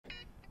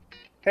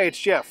Hey, it's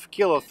Jeff,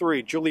 Kilo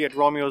 3, Juliet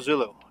Romeo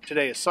Zulu.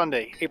 Today is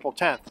Sunday, April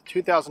 10th,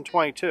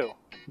 2022.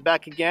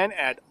 Back again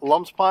at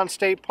Lums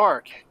State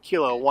Park,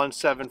 Kilo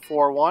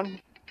 1741.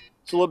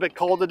 It's a little bit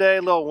cold today,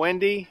 a little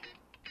windy.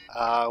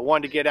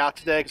 Wanted to get out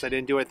today because I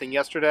didn't do anything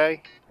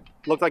yesterday.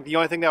 Looked like the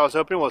only thing that was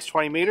open was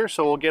 20 meters,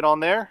 so we'll get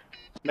on there,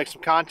 make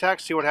some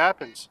contacts, see what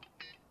happens.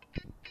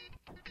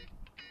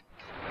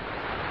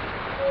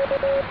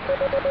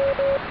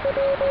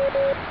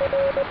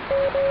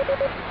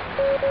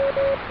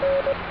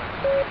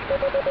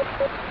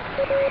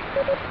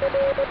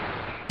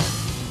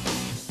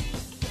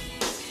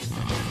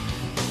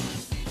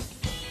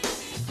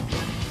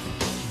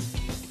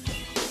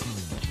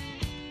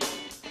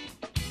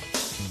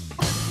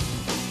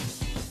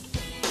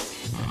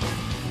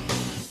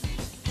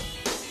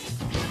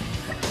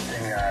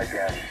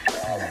 Again,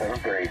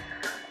 7-3.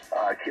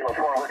 Kilo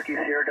 4 Whiskey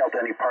Sierra Delta,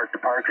 any park to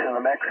parks in the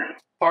mix?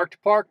 Park to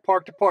park,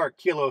 park to park,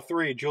 Kilo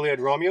 3, Juliet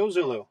Romeo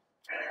Zulu. Okay,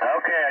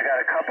 I got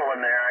a couple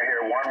in there. I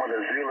hear one with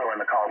a Zulu in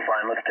the call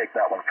sign. Let's take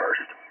that one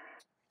first.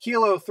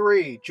 Kilo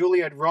 3,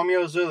 Juliet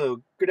Romeo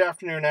Zulu. Good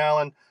afternoon,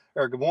 Alan,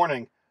 or good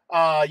morning.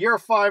 You're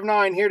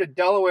 5-9 here to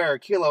Delaware,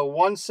 Kilo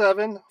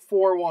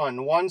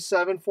 1741,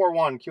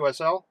 1741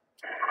 QSL. All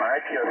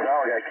right,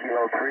 QSL, I got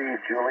Kilo 3,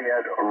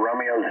 Juliet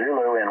Romeo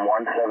Zulu in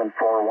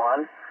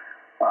 1741.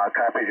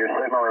 Copied your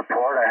signal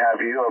report. I have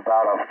you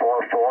about a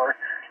 4-4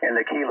 in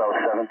the Kilo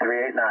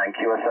 7389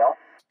 QSL.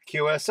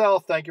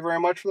 QSL, thank you very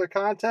much for the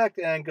contact,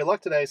 and good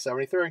luck today,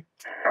 73.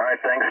 All right,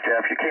 thanks,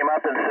 Jeff. You came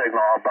up in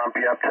signal. I'll bump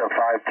you up to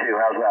 5-2.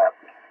 How's that?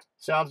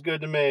 Sounds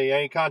good to me.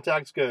 Any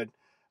contact's good.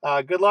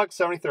 Good luck,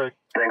 73.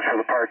 Thanks for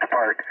the park to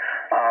park.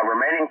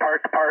 Remaining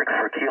park to parks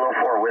for Kilo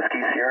 4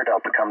 Whiskey Sierra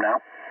Delta. Come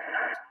now.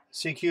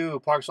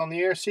 CQ, parks on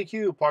the air.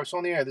 CQ, parks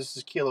on the air. This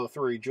is Kilo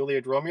 3,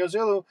 Juliet Romeo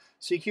Zulu.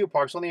 CQ,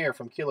 parks on the air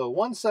from Kilo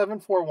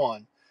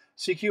 1741.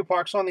 CQ,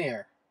 parks on the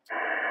air.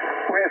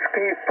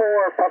 Whiskey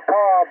 4,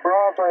 Papa,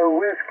 Bravo,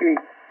 Whiskey.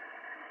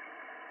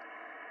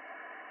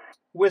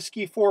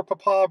 Whiskey 4,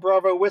 Papa,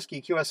 Bravo,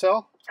 Whiskey,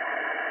 QSL.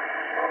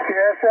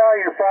 QSL,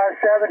 you're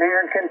 5-7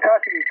 here in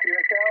Kentucky,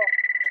 QSL.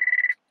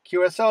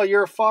 QSL,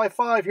 you're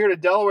 5-5 here to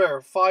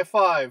Delaware,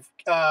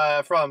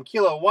 5-5 from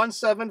Kilo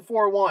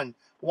 1741.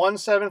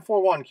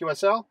 1741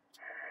 QSL.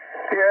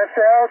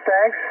 QSL,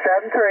 thanks,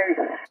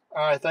 7-3.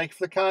 All right, thank you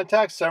for the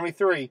contact,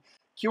 73.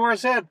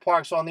 QRZ,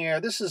 parks on the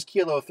air. This is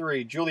Kilo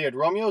 3, Juliet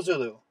Romeo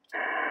Zulu.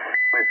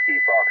 Whiskey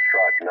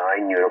Foxtrot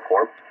 9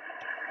 uniform.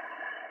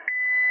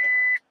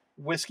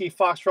 Whiskey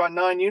Foxtrot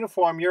 9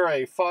 uniform, you're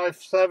a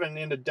 5-7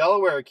 into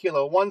Delaware,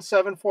 Kilo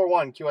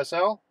 1741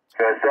 QSL.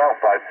 QSL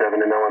 5-7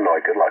 in Illinois.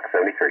 Good luck,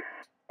 73.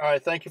 All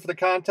right, thank you for the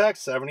contact,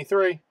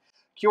 73.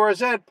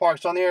 QRZ,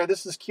 parks on the air.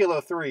 This is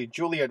Kilo 3,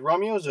 Juliet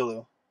Romeo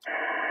Zulu.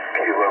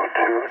 Kilo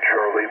 2,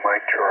 Charlie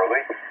Mike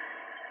Charlie.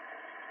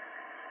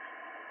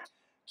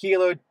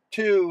 Kilo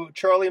 2,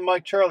 Charlie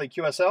Mike Charlie,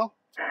 QSL.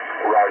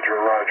 Roger,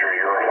 Roger.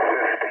 You're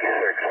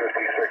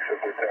 56 at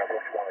the Tampa,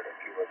 Florida,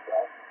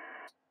 QSL.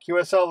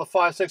 QSL, the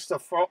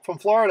 5-6 from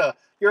Florida.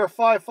 You're a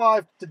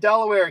 5-5 to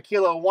Delaware,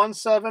 Kilo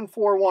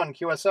 1741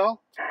 QSL.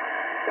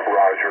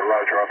 Roger,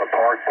 Roger on the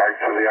park. Thanks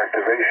for the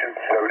activation.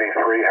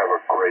 73. Have a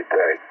great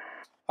day.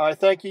 All right,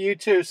 thank you. You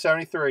too,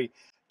 73.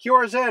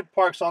 QRZ,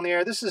 parks on the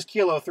air. This is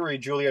Kilo 3,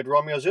 Juliet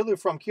Romeo Zulu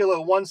from Kilo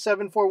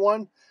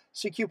 1741.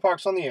 CQ,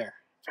 parks on the air.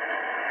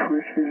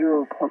 Whiskey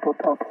 0, Papa,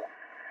 Papa.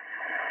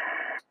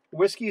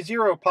 Whiskey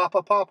 0,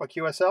 Papa, Papa,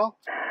 QSL.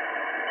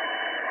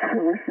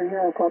 Whiskey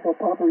 0, Papa,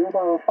 Papa, you're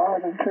about a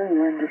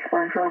 5-2 in the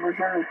Springfield,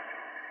 Missouri.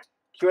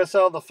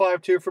 QSL, the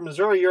 5-2 from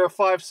Missouri. You're a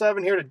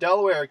 5-7 here to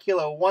Delaware,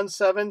 Kilo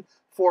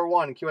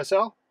 1741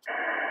 QSL.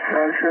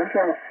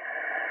 QSL.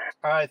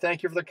 All right,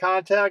 thank you for the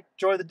contact.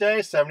 Enjoy the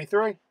day,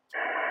 73.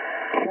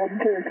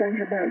 72, thank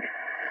you much.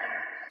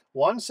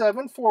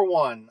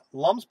 1741,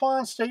 Lums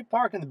State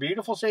Park in the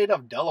beautiful state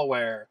of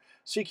Delaware.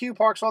 CQ,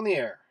 parks on the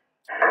air.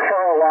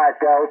 Kilowatt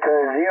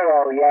Delta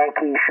 0,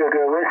 Yankee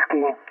Sugar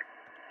Whiskey.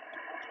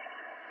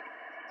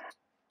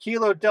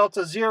 Kilo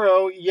Delta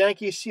 0,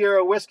 Yankee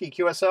Sierra Whiskey,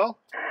 QSL.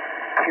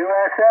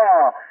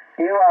 QSL,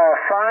 you are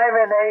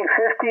 5-8,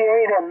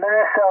 58 in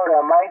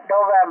Minnesota, Mike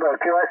November,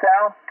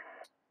 QSL.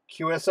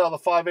 QSL, the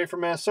 5-8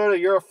 from Minnesota.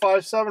 You're a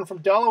 5-7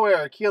 from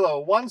Delaware, Kilo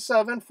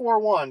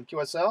 1741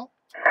 QSL.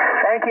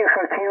 Thank you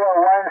for Kilo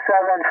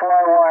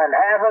 1741.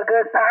 Have a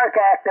good park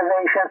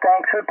activation.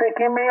 Thanks for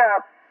picking me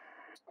up.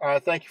 All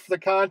right, thank you for the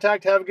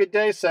contact. Have a good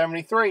day,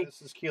 73.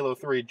 This is Kilo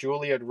 3,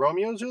 Juliet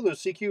Romeo Zulu.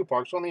 CQ,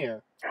 parks on the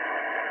air.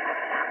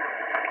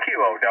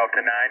 Kilo Delta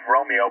 9,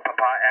 Romeo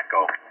Papa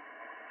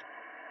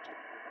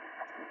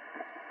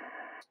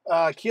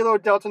Echo. Kilo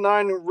Delta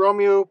 9,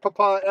 Romeo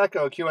Papa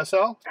Echo,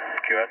 QSL.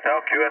 QSL.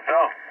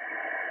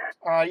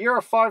 You're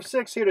a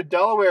 5-6 here to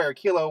Delaware,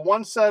 Kilo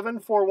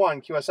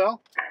 1741 QSL.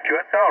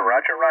 QSL,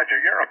 Roger.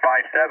 You're a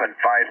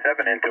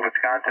 5-7 into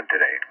Wisconsin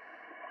today.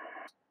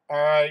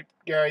 All right,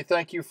 Gary,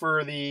 thank you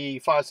for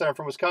the 5-7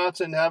 from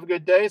Wisconsin. Have a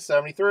good day,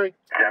 73.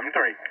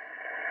 73.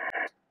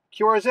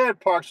 QRZ,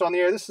 parks on the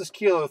air. This is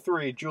Kilo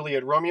 3,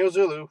 Juliet Romeo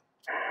Zulu.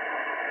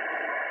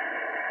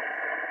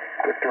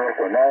 Whiskey Victor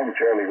Echo 9,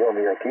 Charlie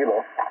Romeo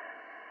Kilo.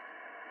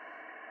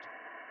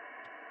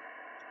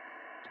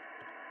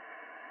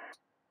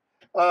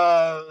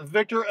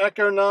 Victor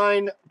Echo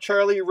 9,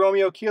 Charlie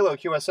Romeo Kilo,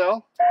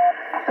 QSL.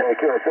 Hey,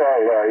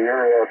 QSL,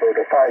 you're about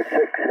a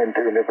 5-6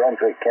 into New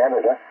Brunswick,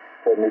 Canada.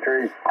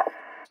 73.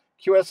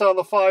 QSL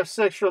the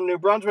 5-6 from New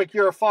Brunswick.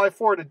 You're a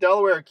 5-4 to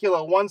Delaware,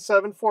 Kilo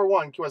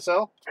 1741,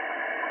 QSL.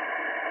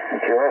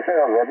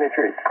 QSL,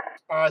 73.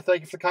 All right,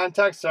 thank you for the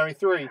contact,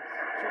 73.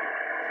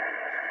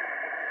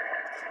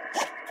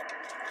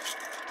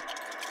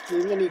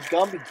 Leave me any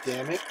Gumby,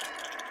 damn it.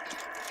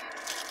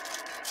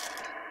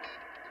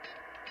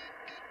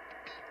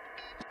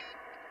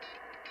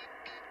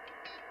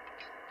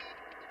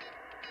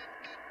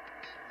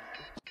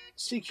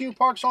 CQ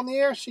Parks on the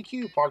air.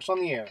 CQ Parks on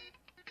the air.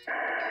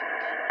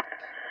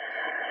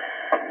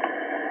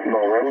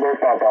 November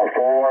Papa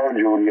 4,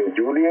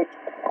 Juliet.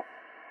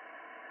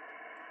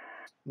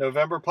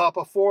 November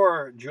Papa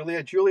 4,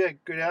 Juliet.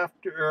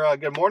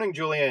 Good morning,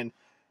 Julian.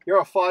 You're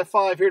a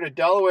 5-5 here to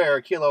Delaware,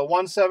 Kilo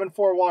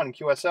 1741,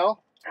 QSL.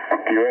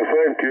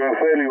 QSL,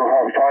 you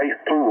have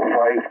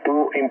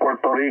 5-2 in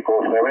Puerto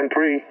Rico,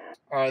 7-3.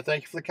 All right,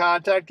 thank you for the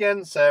contact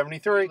again,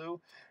 73.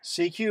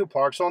 CQ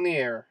Parks on the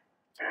air.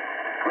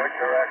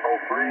 Victor Echo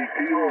 3,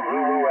 Kilo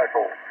Zulu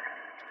Echo.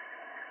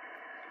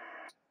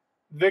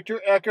 Victor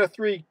Echo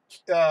 3,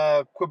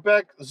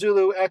 Quebec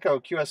Zulu Echo,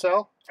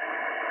 QSL.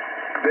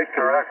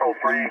 Victor Echo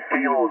 3,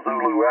 Kilo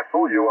Zulu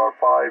Echo, you are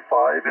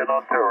 5-5 in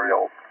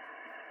Ontario.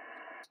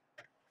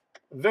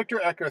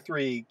 Victor Echo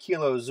 3,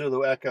 Kilo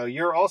Zulu Echo.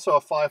 You're also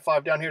a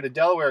 5-5 down here to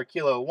Delaware,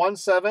 Kilo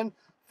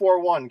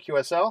 1741,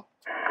 QSL.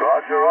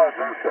 Roger,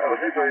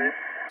 73.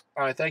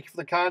 All right, thank you for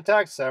the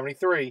contact,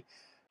 73.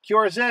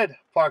 QRZ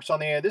Parks on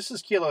the air. This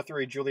is Kilo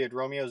 3, Juliet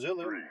Romeo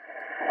Zulu.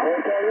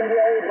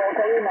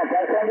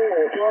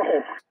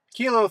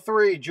 Kilo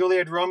 3,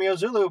 Juliet Romeo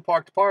Zulu,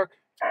 Park to Park.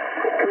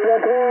 Kilo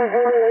 3,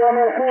 Juliet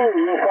Romeo Zulu,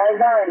 you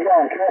 5-9,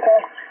 John,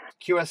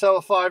 QSL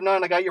a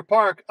 5-9, I got your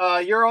park.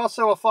 You're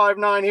also a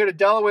 5-9 here to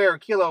Delaware,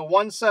 Kilo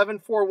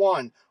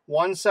 1741.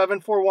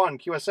 1741,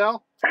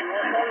 QSL.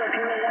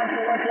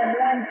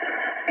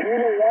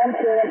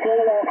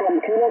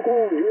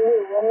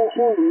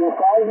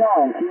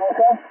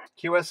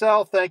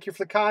 QSL, thank you for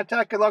the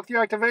contact. Good luck with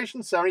your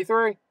activation,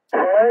 73. 73,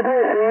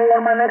 see you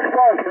on my next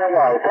park in a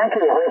while. Thank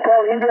you.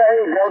 Hotel India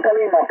 8, Delta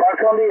Lima,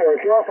 Park on the air,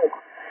 QSL.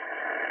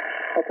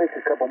 I'll take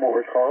a couple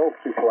more calls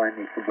before I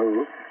need to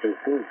move. This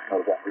is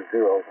November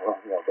 0,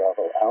 Romeo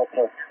Bravo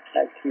Alpha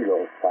at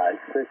Kilo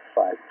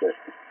 5656.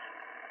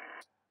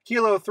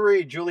 Kilo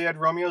 3, Juliet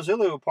Romeo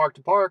Zulu, Park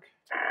to Park.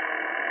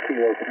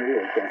 Kilo 3,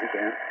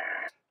 again.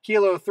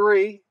 Kilo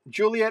 3,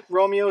 Juliet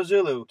Romeo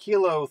Zulu.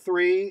 Kilo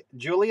 3,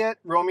 Juliet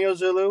Romeo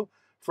Zulu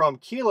from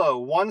Kilo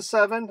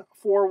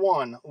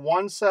 1741.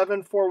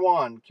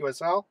 1741,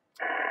 QSL.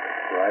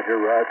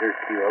 Roger,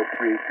 Kilo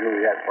 3,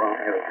 Juliet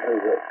Romeo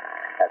Zulu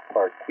at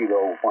Park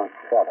Kilo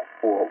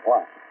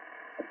 1741.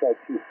 That's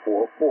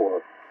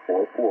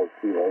 24444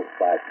 Kilo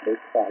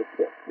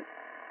 5656.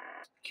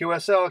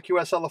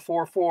 QSL a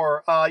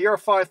 4-4. You're a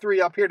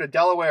 5-3 up here to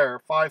Delaware,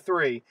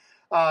 5-3.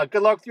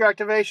 Good luck with your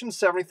activation,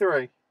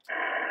 73.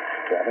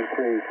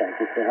 73, thank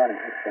you for hunting.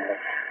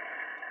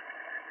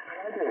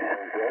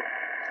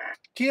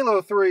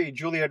 Kilo 3,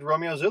 Juliet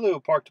Romeo Zulu,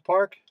 Park to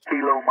Park.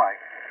 Kilo Mike.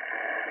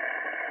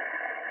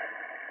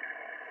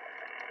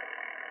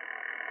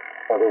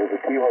 Oh, there was a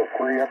Kilo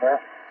 3 in there?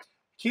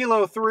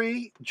 Kilo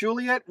 3,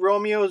 Juliet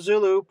Romeo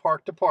Zulu,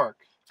 Park to Park.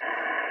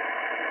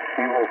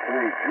 Kilo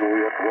 3,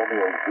 Juliet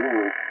Romeo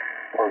Zulu,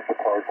 Park to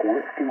Park,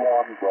 Whiskey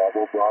 1,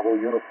 Bravo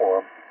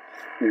Uniform.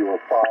 You were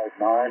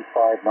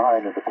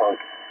 5959 in the Park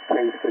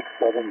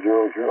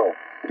K6700.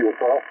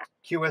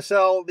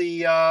 QSL?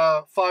 The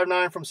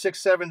 5-9 from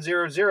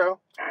 6700.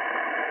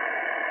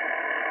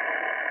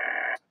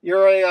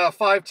 You're a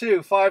 5-2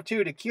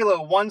 to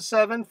Kilo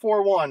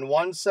 1741.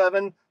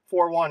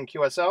 1741,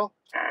 QSL.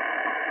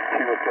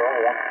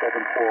 QSL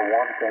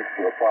 1741, thanks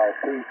for the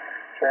 5-2.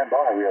 Stand by,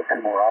 we have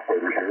 2 more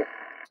operators here.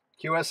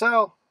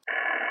 QSL.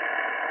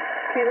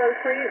 Kilo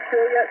 3,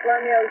 Juliet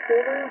Romeo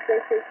Zulu.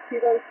 This is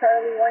Kilo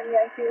Charlie 1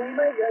 Yankee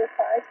Lima. You're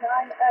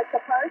 5-9 at the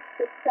Park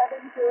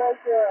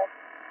 6700.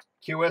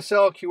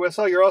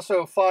 QSL, you're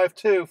also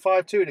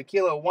 5-2 to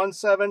Kilo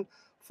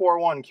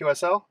 1741,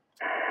 QSL.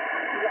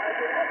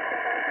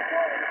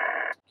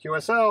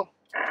 QSL.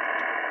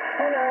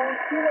 Hello,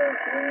 Kilo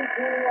 3,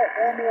 Juliet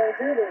Romeo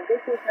Zulu.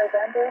 This is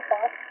November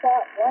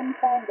Foxtrot 1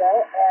 Tango,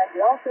 and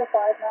you're also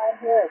 5-9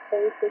 here at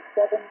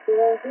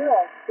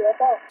K6700.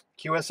 QSL.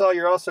 QSL,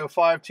 you're also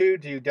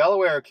 5-2 to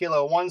Delaware,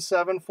 Kilo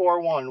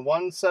 1741.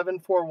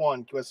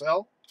 1741,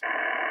 QSL.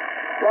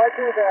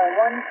 Roger, the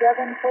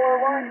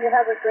 1741. You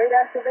have a great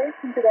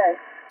activation today.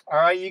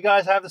 All right, you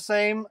guys have the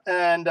same,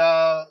 and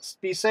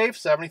be safe,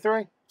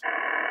 73.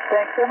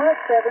 Thanks so much,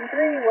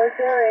 73. Was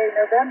there a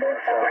November?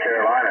 South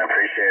Carolina,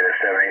 appreciate it,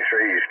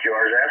 73.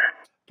 QRZ?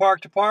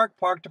 Park to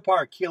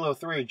Park, Kilo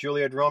 3,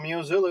 Juliet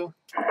Romeo Zulu.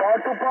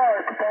 Park to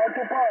Park.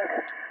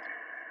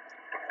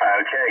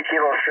 Okay,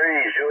 Kilo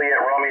 3, Juliet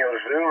Romeo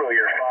Zulu,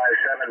 you're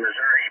 5-7,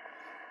 Missouri.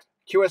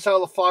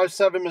 QSL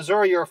 57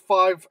 Missouri, you're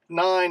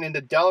 59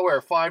 into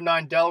Delaware,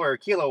 59 Delaware,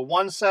 Kilo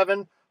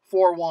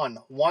 1741,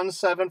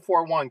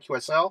 1741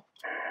 QSL.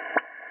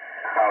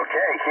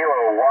 Okay,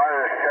 Kilo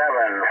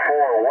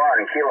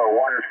 1741, Kilo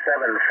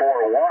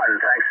 1741.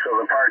 Thanks for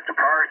the park to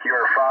park.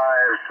 You're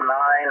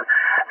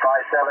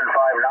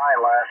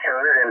 5759 last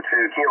heard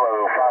into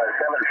Kilo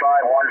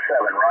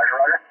 57517. Roger,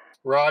 roger.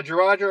 Roger,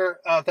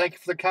 roger. Thank you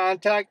for the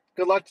contact.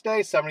 Good luck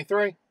today,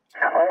 73.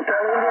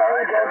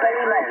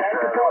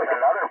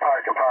 Another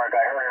park to park.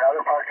 I heard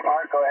another park to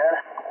park. Go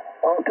ahead.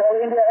 Hotel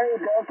India 8,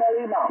 Delta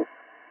Lima.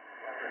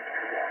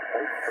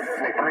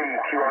 3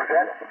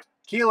 QRZ.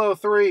 Kilo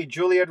 3,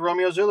 Juliet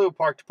Romeo Zulu,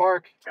 park to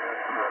park.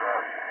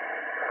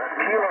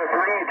 Kilo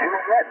 3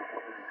 Juliet.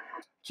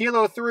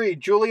 Kilo 3,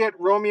 Juliet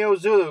Romeo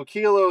Zulu,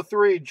 Kilo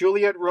 3,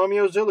 Juliet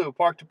Romeo Zulu,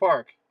 park to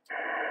park.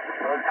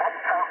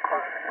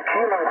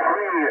 Kilo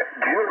 3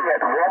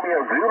 Juliet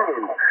Romeo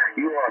Zulu.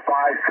 You are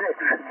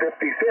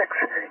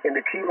 5656 in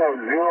the Kilo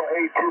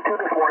 0822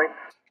 this morning.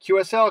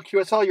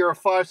 QSL, you're a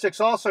 56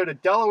 also to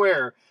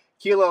Delaware.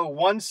 Kilo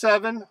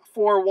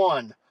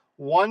 1741,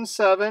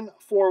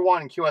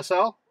 1741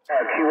 QSL. QSL,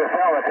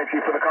 I thank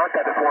you for the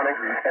contact this morning,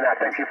 and I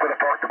thank you for the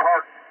park to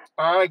park.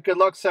 All right, good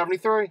luck,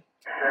 73.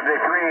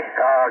 73,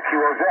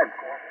 QOZ.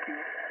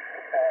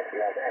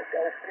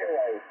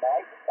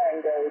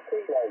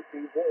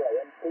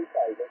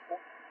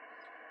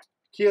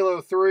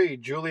 Kilo 3,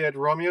 Juliet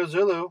Romeo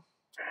Zulu.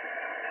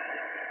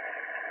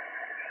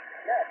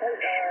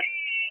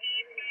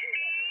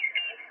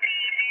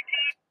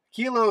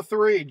 Kilo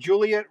 3,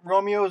 Juliet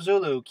Romeo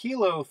Zulu.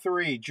 Kilo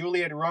 3,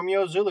 Juliet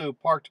Romeo Zulu,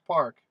 park to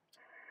park.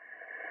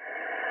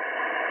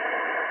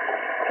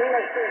 Kilo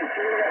 3,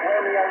 Juliet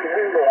Romeo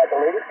Zulu, I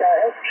believe. Go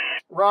ahead.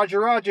 Roger,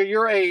 roger.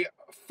 You're a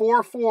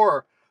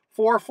 4-4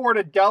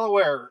 to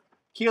Delaware.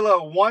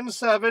 Kilo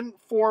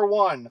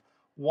 1741,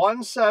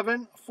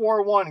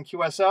 1741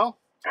 QSL.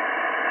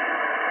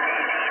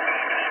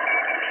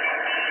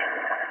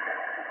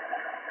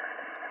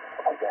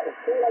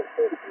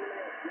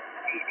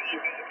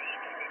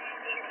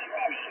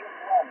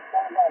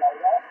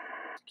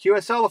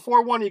 QSL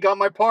 41, you got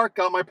my park?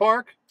 Got my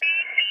park?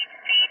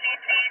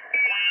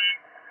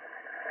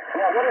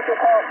 Yeah, what is your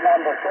park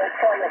number? So let's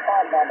try your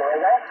park number,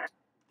 okay?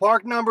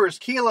 Park number is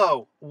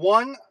Kilo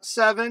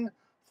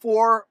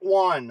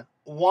 1741,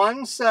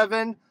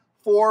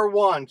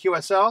 1741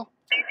 QSL.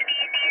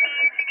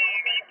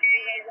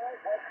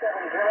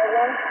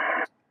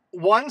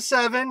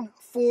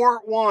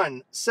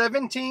 1741,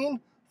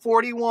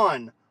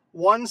 1741,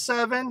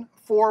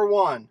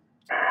 1741.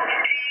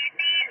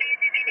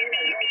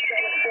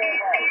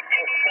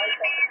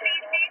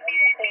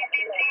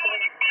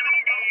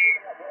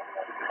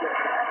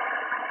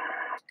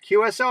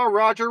 QSL,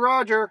 roger,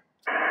 roger.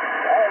 All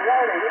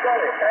righty, you got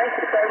it. Thank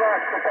you so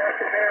much for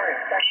persevering.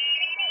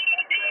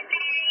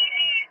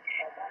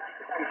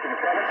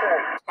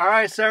 All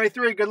right,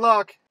 73, good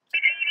luck.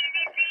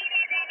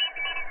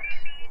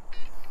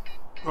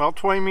 Well,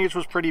 20 minutes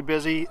was pretty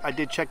busy. I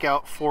did check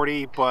out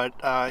 40, but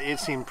it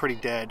seemed pretty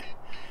dead.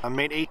 I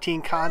made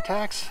 18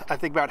 contacts. I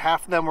think about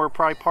half of them were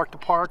probably park to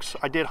parks.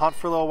 I did hunt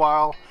for a little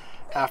while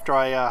after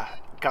I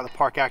got the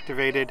park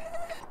activated,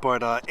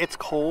 but it's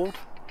cold.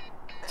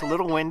 It's a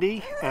little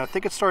windy, and I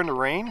think it's starting to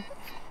rain.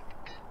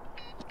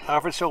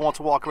 Alfred still wants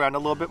to walk around a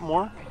little bit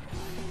more.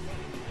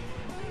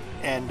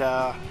 And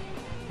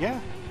yeah,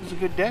 it was a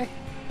good day.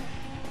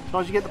 As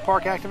long as you get the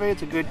park activated,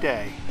 it's a good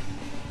day.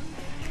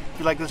 If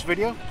you like this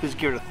video, please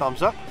give it a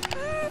thumbs up.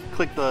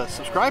 Click the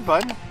subscribe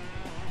button.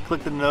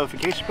 Click the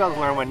notification bell to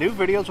learn when new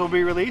videos will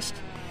be released.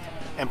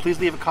 And please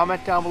leave a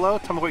comment down below.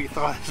 Tell me what you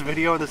thought of this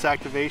video and this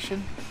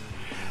activation.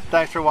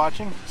 Thanks for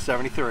watching.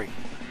 73.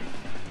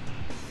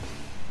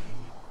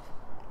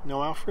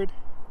 No, Alfred?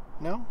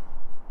 No?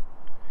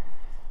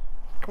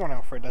 Come on,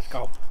 Alfred, let's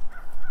go.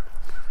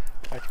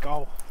 Let's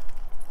go.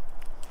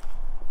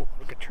 Oh,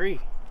 look at a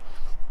tree.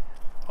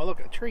 Oh, look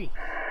at a tree.